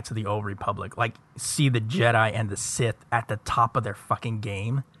see Knights of the Old Republic. Like, see the Jedi and the Sith at the top of their fucking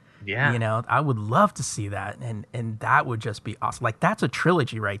game. Yeah. You know, I would love to see that. And that would just be awesome. Like, that's a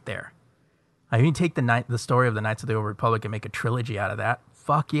trilogy right there. I mean, take the story of the Knights of the Old Republic and make a trilogy out of that.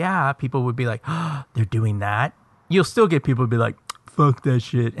 Fuck yeah. People would be like, oh, they're doing that. You'll still get people to be like, fuck that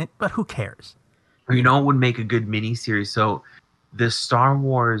shit. But who cares? You know what would make a good miniseries? So the Star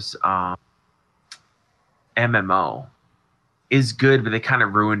Wars MMO is good, but they kind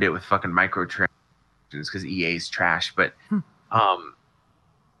of ruined it with fucking microtransactions because EA's trash. But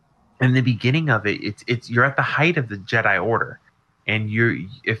in the beginning of it, it's you're at the height of the Jedi Order. and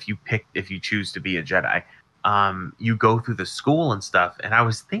if you choose to be a Jedi, you go through the school and stuff. And I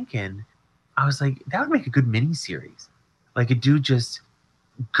was like, that would make a good mini series, like a dude just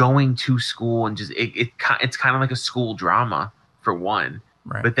going to school and just it's kind of like a school drama for one.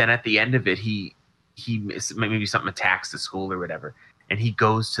 Right. But then at the end of it, he maybe something attacks the school or whatever, and he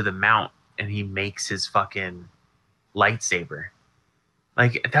goes to the mount and he makes his fucking lightsaber.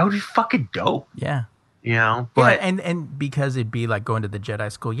 Like, that would be fucking dope. Yeah. You know, but and because it'd be like going to the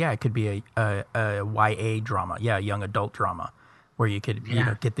Jedi school, yeah, it could be a YA drama, yeah, a young adult drama, where you could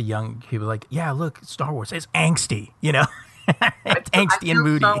get the young people like, yeah, look, Star Wars is angsty, it's angsty and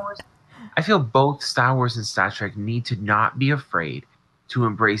moody. I feel both Star Wars and Star Trek need to not be afraid to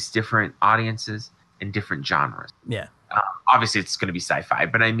embrace different audiences and different genres. Yeah. Obviously, it's going to be sci-fi,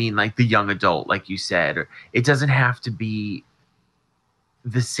 but I mean, like the young adult, like you said, or it doesn't have to be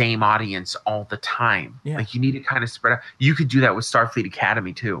the same audience all the time. Yeah. Like, you need to kind of spread out. You could do that with Starfleet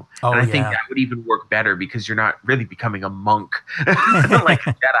Academy too. Oh, and I think that would even work better because you're not really becoming a monk like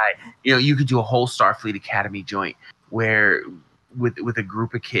a Jedi. You could do a whole Starfleet Academy joint where with a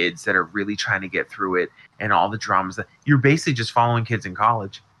group of kids that are really trying to get through it and all the dramas that you're basically just following kids in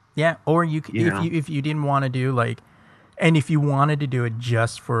college. Yeah. Or you could, if you didn't want to do and if you wanted to do it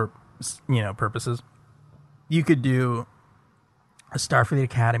just for, purposes, you could do a Starfleet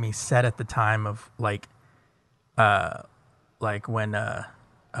Academy set at the time of when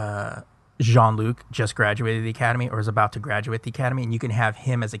Jean-Luc just graduated the Academy or is about to graduate the Academy, and you can have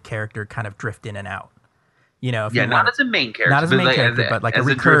him as a character kind of drift in and out. Not as a main character, but like a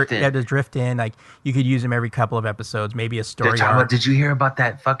drift in. Like, you could use him every couple of episodes, maybe a story arc. Did you hear about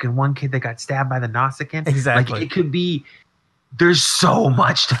that fucking one kid that got stabbed by the Nausicaan? Exactly. Like, it could be. There's so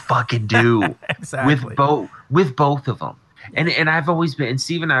much to fucking do exactly. with both of them. And I've always been, and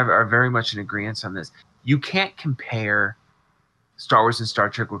Steve and I are very much in agreement on this. You can't compare Star Wars and Star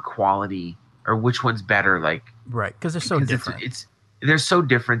Trek with quality or which one's better. Like, right, because they're so different. They're so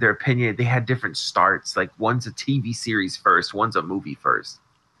different. Their opinion, they had different starts. Like, one's a TV series first, one's a movie first.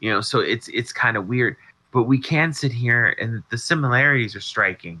 So it's kind of weird. But we can sit here, and the similarities are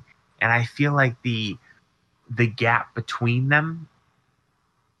striking. And I feel like the gap between them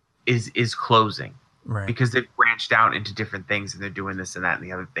is closing. Right. Because they've branched out into different things and they're doing this and that and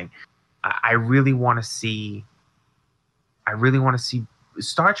the other thing. I really want to see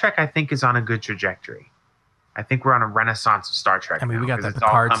Star Trek. I think is on a good trajectory. I think we're on a renaissance of Star Trek. I mean, now, we got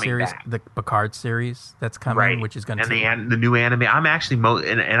the Picard series that's coming, right, which is going to the new anime. I'm actually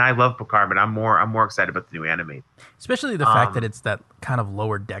and I love Picard, but I'm more excited about the new anime, especially the fact that it's that kind of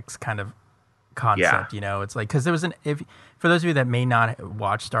lower decks kind of concept. It's like, because there was for those of you that may not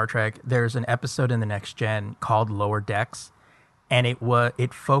watch Star Trek, there's an episode in the Next Gen called Lower Decks, and it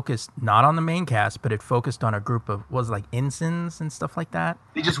focused not on the main cast, but it focused on a group of ensigns and stuff like that.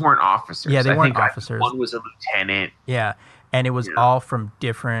 They just weren't officers. Yeah, they weren't officers. One was a lieutenant. Yeah, and it was all from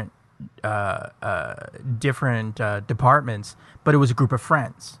different departments, but it was a group of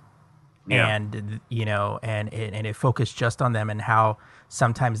friends. Yeah. And and it focused just on them and how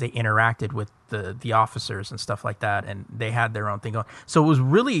sometimes they interacted with the officers and stuff like that, and they had their own thing going. So it was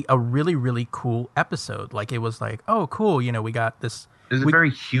really a really cool episode. Like, it was like, oh, cool, we got this. It was a very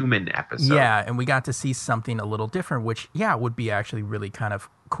human episode. Yeah, and we got to see something a little different, which would be actually really kind of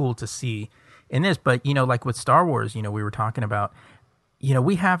cool to see in this. But like with Star Wars, we were talking about,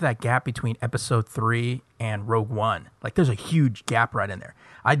 we have that gap between Episode 3 and Rogue One. Like, there's a huge gap right in there.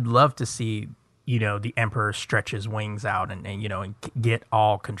 I'd love to see, the Emperor stretch his wings out and and get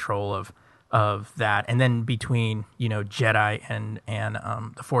all control of that. And then between, Jedi and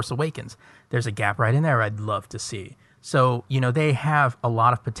The Force Awakens, there's a gap right in there I'd love to see. So, they have a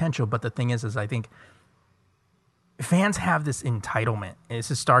lot of potential. But the thing is I think fans have this entitlement. And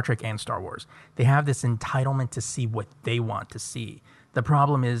this is Star Trek and Star Wars. They have this entitlement to see what they want to see. The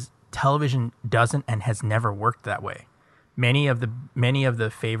problem is television doesn't and has never worked that way. Many of the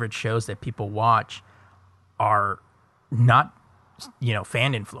favorite shows that people watch are not,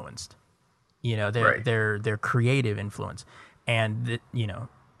 fan influenced. They're creative influence, and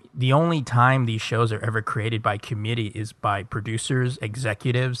the only time these shows are ever created by committee is by producers,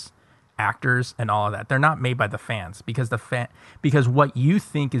 executives, actors, and all of that. They're not made by the fans because what you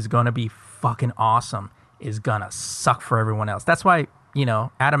think is going to be fucking awesome is gonna suck for everyone else. That's why.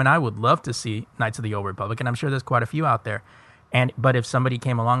 Adam and I would love to see Knights of the Old Republic, and I'm sure there's quite a few out there. But if somebody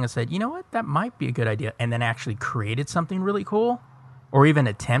came along and said, you know what, that might be a good idea, and then actually created something really cool, or even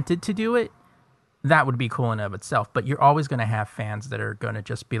attempted to do it, that would be cool in and of itself. But you're always going to have fans that are going to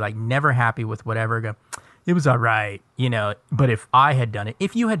just be like never happy with whatever. Go, it was all right, But if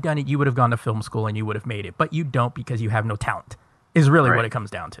you had done it, you would have gone to film school and you would have made it. But you don't because you have no talent. is really Right. what it comes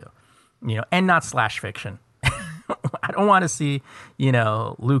down to, and not slash fiction. I don't want to see,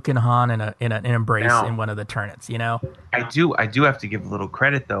 Luke and Han in an embrace Now- in one of the Turnits, I do have to give a little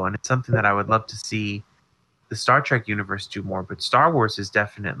credit though, and it's something that I would love to see the Star Trek universe do more. But Star Wars is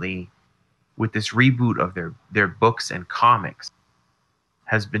definitely, with this reboot of their books and comics,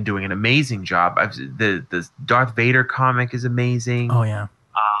 has been doing an amazing job. The Darth Vader comic is amazing. Oh yeah.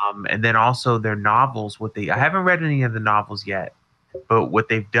 And then also their novels. I haven't read any of the novels yet, but what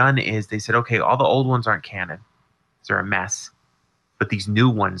they've done is they said, okay, all the old ones aren't canon. They're a mess. But these new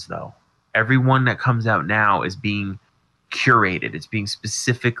ones, though, every one that comes out now is being curated. It's being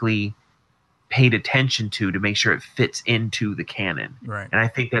specifically paid attention to make sure it fits into the canon. Right. And I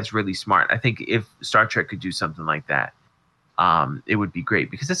think that's really smart. I think if Star Trek could do something like that, it would be great,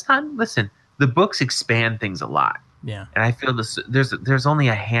 because it's not. Listen, the books expand things a lot. Yeah. And I feel there's only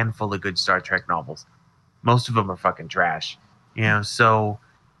a handful of good Star Trek novels. Most of them are fucking trash. So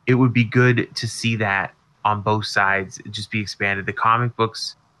it would be good to see that on both sides just be expanded. The comic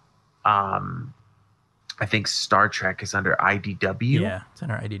books, I think Star Trek is under IDW. Yeah, it's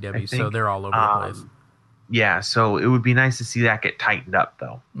under IDW, so think, they're all over the place. Yeah, so it would be nice to see that get tightened up,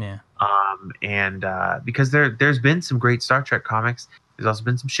 though. Yeah. And because there's been some great Star Trek comics, there's also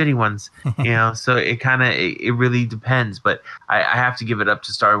been some shitty ones, so it really depends. But I have to give it up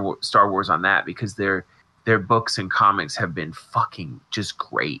to Star Wars on that, because their books and comics have been fucking just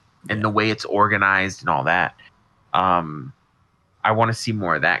great. And the way it's organized and all that. I want to see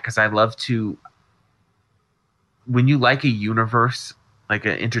more of that, because I love to, when you like a universe, like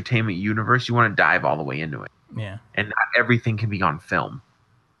an entertainment universe, you want to dive all the way into it. Yeah. And not everything can be on film.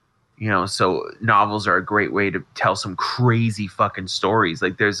 So novels are a great way to tell some crazy fucking stories.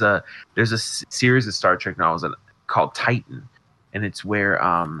 Like there's a series of Star Trek novels called Titan, and it's where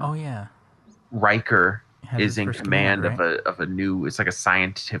oh yeah, Riker Has is his in first command command, of a new, it's like a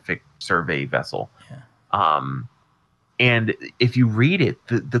scientific survey vessel. Yeah. And if you read it,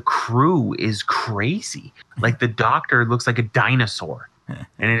 the crew is crazy. Like the doctor looks like a dinosaur,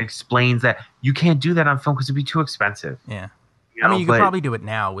 and it explains that you can't do that on film because it'd be too expensive. Yeah. You know, You could but- probably do it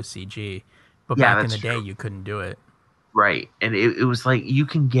now with CG, but Yeah, back in that's the day, true. you couldn't do it. Right. And it was like, you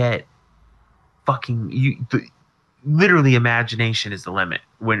can get literally imagination is the limit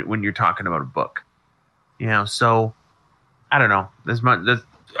when you're talking about a book. So I don't know.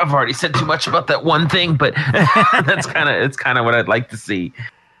 I've already said too much about that one thing, but it's kind of what I'd like to see.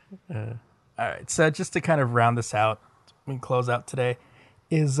 All right. So just to kind of round this out, we can close out today,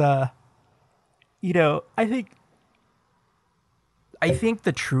 is I think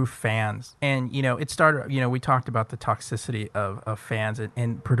the true fans, and it started, we talked about the toxicity of fans,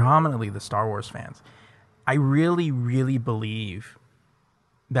 and predominantly the Star Wars fans. I really, really believe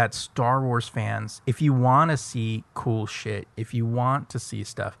that Star Wars fans, if you want to see cool shit, if you want to see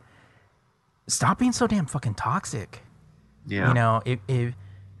stuff, stop being so damn fucking toxic. Yeah. If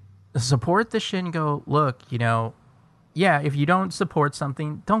support the shit and go, look, if you don't support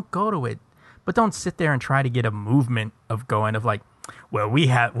something, don't go to it. But don't sit there and try to get a movement of going of like, well, we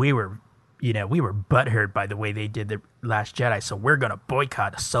were butthurt by the way they did the Last Jedi, so we're gonna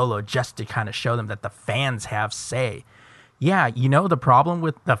boycott Solo just to kind of show them that the fans have say. Yeah, the problem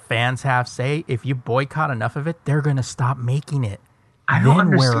with the fans have say, if you boycott enough of it, they're gonna stop making it. I don't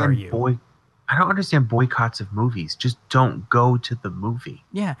Then where are understand you? I don't understand boycotts of movies. Just don't go to the movie.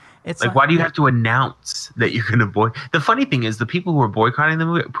 Yeah, it's Like, why do you have to announce that you're going to boycott? The funny thing is, the people who are boycotting the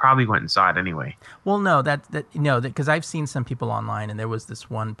movie probably went and saw it anyway. Well, no, because I've seen some people online, and there was this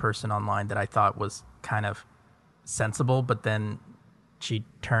one person online that I thought was kind of sensible, but then she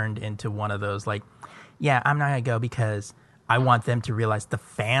turned into one of those like, yeah, I'm not gonna go because I want them to realize the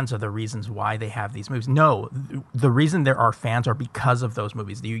fans are the reasons why they have these movies. No, the reason there are fans are because of those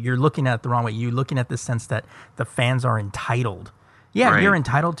movies. You're looking at it the wrong way. You're looking at the sense that the fans are entitled. Yeah, Right. You're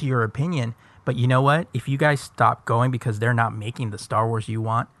entitled to your opinion, but you know what? If you guys stop going because they're not making the Star Wars you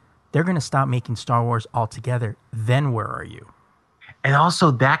want, they're going to stop making Star Wars altogether. Then where are you? And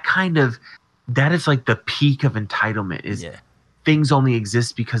also, that is like the peak of entitlement. Is things only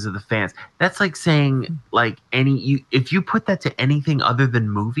exist because of the fans. That's like saying, like, if you put that to anything other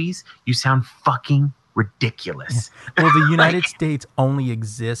than movies, you sound fucking ridiculous. Well, the United States only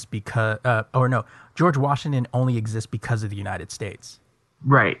exists because, George Washington only exists because of the United States.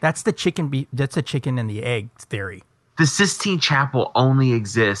 Right. That's the chicken. That's a chicken and the egg theory. The Sistine Chapel only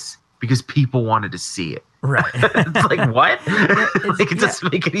exists because people wanted to see it. Right. It's like, what? It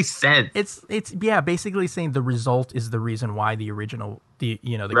doesn't make any sense. It's basically saying the result is the reason why the original, the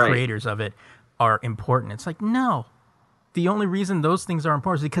Right. creators of it are important. It's like, no, the only reason those things are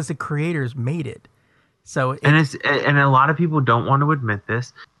important is because the creators made it. So and a lot of people don't want to admit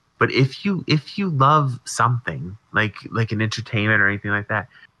this, but if you love something like an entertainment or anything like that,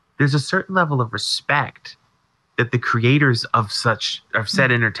 there's a certain level of respect that the creators of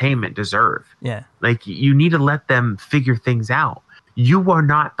said entertainment deserve. Yeah. Like, you need to let them figure things out. You are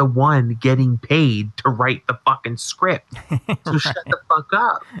not the one getting paid to write the fucking script. So shut the fuck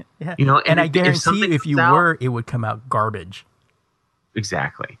up. Yeah. You know, and I guarantee if you out, were, it would come out garbage.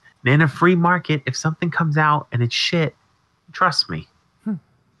 Exactly. In a free market, if something comes out and it's shit, trust me,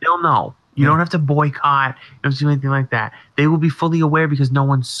 they'll know. You don't have to boycott. You don't have to do anything like that. They will be fully aware because no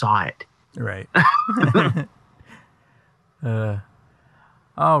one saw it. Right.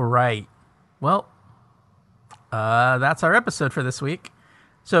 All right. Well, that's our episode for this week.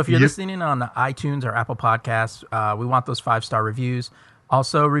 So if you're listening on iTunes or Apple Podcasts, we want those 5-star reviews.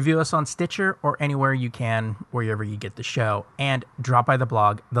 Also, review us on Stitcher or anywhere you can, wherever you get the show. And drop by the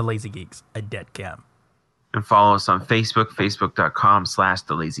blog, The Lazy Geeks, a dead cam. And follow us on Facebook,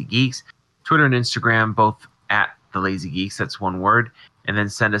 facebook.com/TheLazyGeeks. Twitter and Instagram, both at The Lazy Geeks. That's one word. And then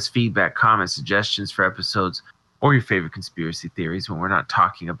send us feedback, comments, suggestions for episodes, or your favorite conspiracy theories when we're not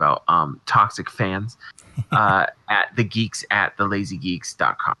talking about toxic fans at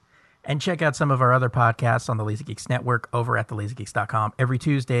thegeeks@thelazygeeks.com. And check out some of our other podcasts on the Lazy Geeks Network over at thelazygeeks.com. Every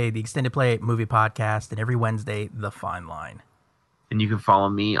Tuesday, the Extended Play Movie Podcast, and every Wednesday, The Fine Line. And you can follow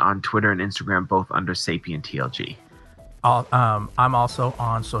me on Twitter and Instagram, both under SapienTLG. I'm also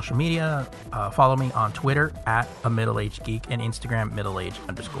on social media. Follow me on Twitter at a middle-aged geek and Instagram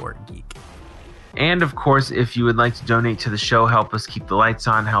middleage_geek. And of course, if you would like to donate to the show, help us keep the lights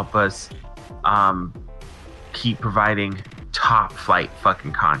on, help us keep providing top flight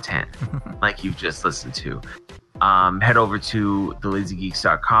fucking content like you've just listened to, head over to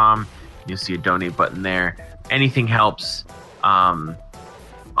thelazygeeks.com. You'll see a donate button there. Anything helps.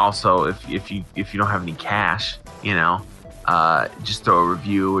 Also, if you don't have any cash, just throw a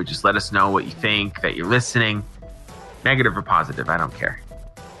review or just let us know what you think, that you're listening, negative or positive, I don't care.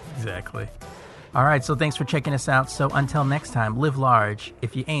 Exactly. All right, so thanks for checking us out. So until next time, live large.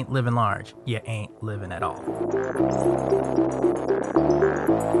 If you ain't living large, you ain't living at all.